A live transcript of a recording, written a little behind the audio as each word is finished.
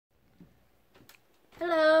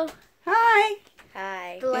Hello. Hi.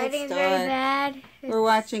 Hi. The lighting is very bad. We're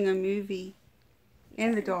watching a movie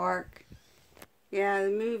in the dark. Yeah, the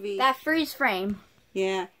movie. That freeze frame.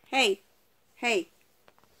 Yeah. Hey.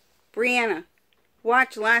 Brianna,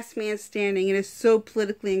 watch Last Man Standing. It is so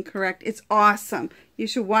politically incorrect. It's awesome. You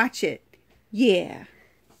should watch it. Yeah.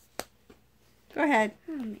 Go ahead.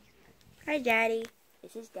 Hi, Daddy.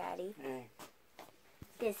 This is Daddy. Hey.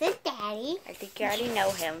 This is Daddy. I think you already know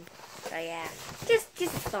him. So yeah. Just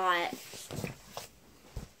thought.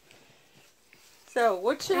 So,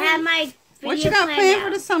 what you Video got planned out.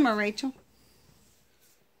 for the summer, Rachel?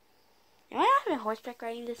 Am I having horseback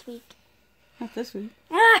riding this week? Not this week.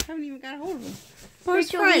 Ah! I haven't even got a hold of them.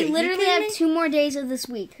 Rachel, we literally have 2 more days of this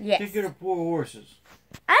week. Yes. Take it to poor horses.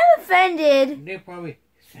 I'm offended. And they probably,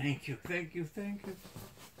 thank you.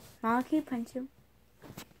 Mom, can you punch him?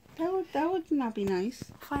 That would not be nice.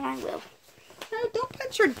 Fine, I will. No, don't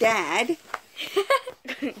punch your dad.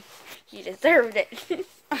 You deserved it.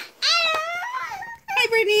 Hi,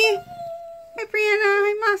 Brittany. Hi, Brianna.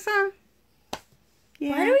 Hi, Masa.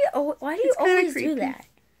 Yeah. Why do you It's kinda always creepy. do that?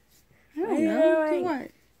 I don't know. Right. Do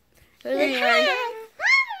what? Anyway.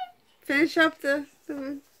 Finish up tell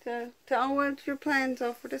what your plans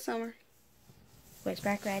are for the summer.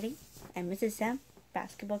 Horseback riding and Mrs. Sam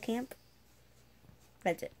basketball camp.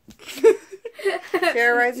 That's it.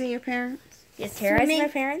 Terrorizing your parents. Yes, terrorizing Swimming. my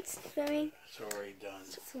parents. Swimming. It's already done.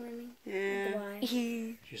 Swimming. Yeah. Goodbye.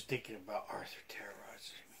 She's thinking about Arthur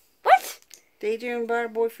terrorizing me. What? Daydream about a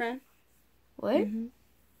boyfriend. What? Mm-hmm.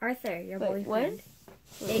 Arthur, your Wait, boyfriend.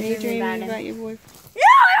 what? Daydreaming about him. your boyfriend. No,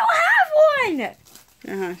 I don't have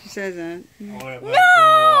one. She says that. What about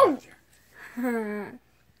No! Arthur?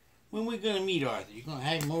 When we gonna meet Arthur? You gonna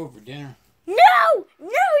have him over for dinner? No!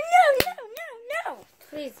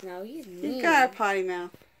 Please, no. He's He's mean. got a potty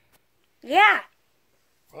mouth. Yeah.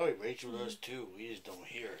 Probably Rachel does too. We just don't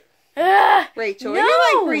hear it. Rachel, No!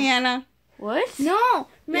 you're like Brianna. What? No.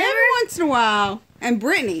 Every once in a while. And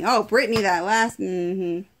Brittany. Oh, Brittany, that last.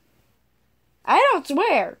 Mm-hmm. I don't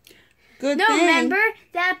swear. Good No, thing. remember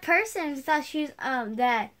that person thought she was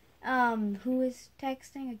who was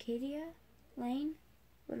texting Acadia Lane?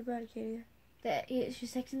 What about Acadia? She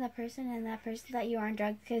was texting that person, and that person thought you were on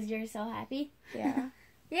drugs because you're so happy. Yeah.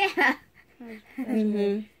 Yeah.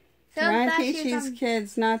 Mm-hmm. So Trying to thought teach she these was on.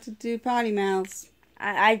 kids not to do potty mouths.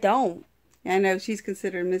 I don't. I know she's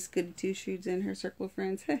considered Miss Goody Two Shoes in her circle of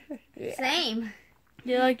friends. Same.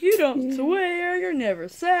 You're like, you don't swear, you're never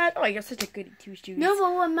sad. Oh, you're such a goody two-shoes. No,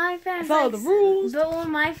 but when my friends Follow the rules. But when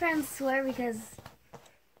my friends swear because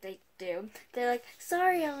they do, they're like,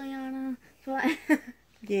 "Sorry, Eliana." But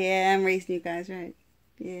Yeah, I'm raising you guys right.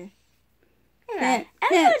 Yeah. Yeah.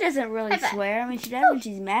 Emma doesn't really swear. I mean, she does when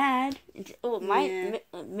she's mad. Yeah.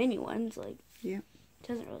 Mini ones, like, Yeah.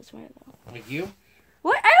 doesn't really swear, though. Like you?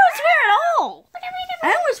 What? I don't swear at all. I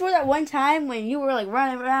only swore that one time when you were, like,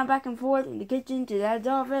 running around back and forth in the kitchen to Dad's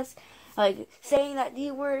office, like, saying that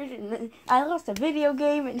D word, and then I lost a video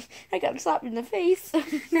game, and I got slapped in the face.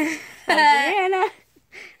 Brianna.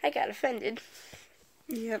 I got offended.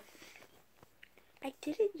 Yep. I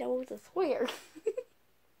didn't know to swear.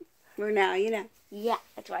 Well, now you know. Yeah,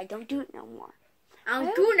 that's why I don't do it no more. I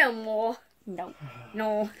don't do no more. No.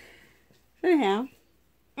 No. Anyhow.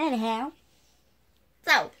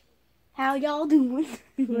 So How y'all doing?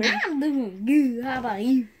 I'm doing good. How about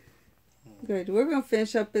you? Good. We're going to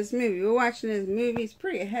finish up this movie. We're watching this movie. It's a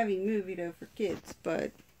pretty heavy movie, though, for kids.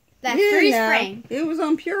 But That we didn't freeze know. frame. It was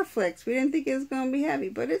on Pureflix. We didn't think it was going to be heavy,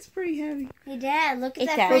 but it's pretty heavy. Hey, Dad, look at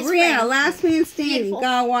It's that that But freeze Brianna, frame. Last Man Standing. Beautiful.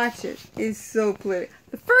 Gotta watch it. It's so political.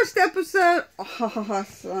 The first episode,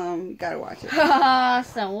 awesome. Gotta watch it.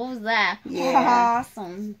 Awesome. What was that? Yeah.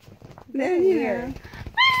 Awesome. Then, yeah.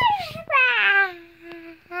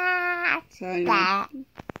 So, anyway. Okay.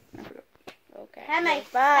 I have a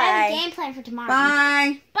Bye. game plan for tomorrow.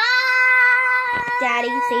 Bye. Bye. Daddy,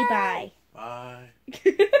 say bye. Bye.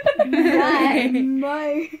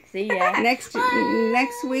 Bye. See ya. Next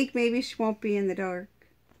week, maybe she won't be in the dark.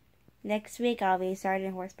 Next week I'll be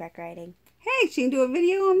starting horseback riding. Hey, she can do a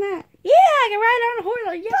video on that. Yeah, I can ride on a horse.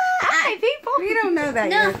 Like, yeah. Hi, people. We don't know that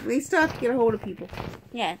No. yet. We still have to get a hold of people.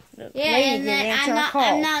 Yeah. Yeah, Ladies and then answer I'm our not. call.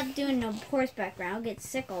 I'm not doing no horseback ride. I'll get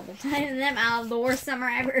sick all the time, and then I'll have the worst summer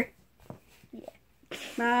ever.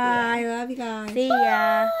 Bye. Love you guys. See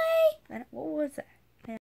ya. What was that?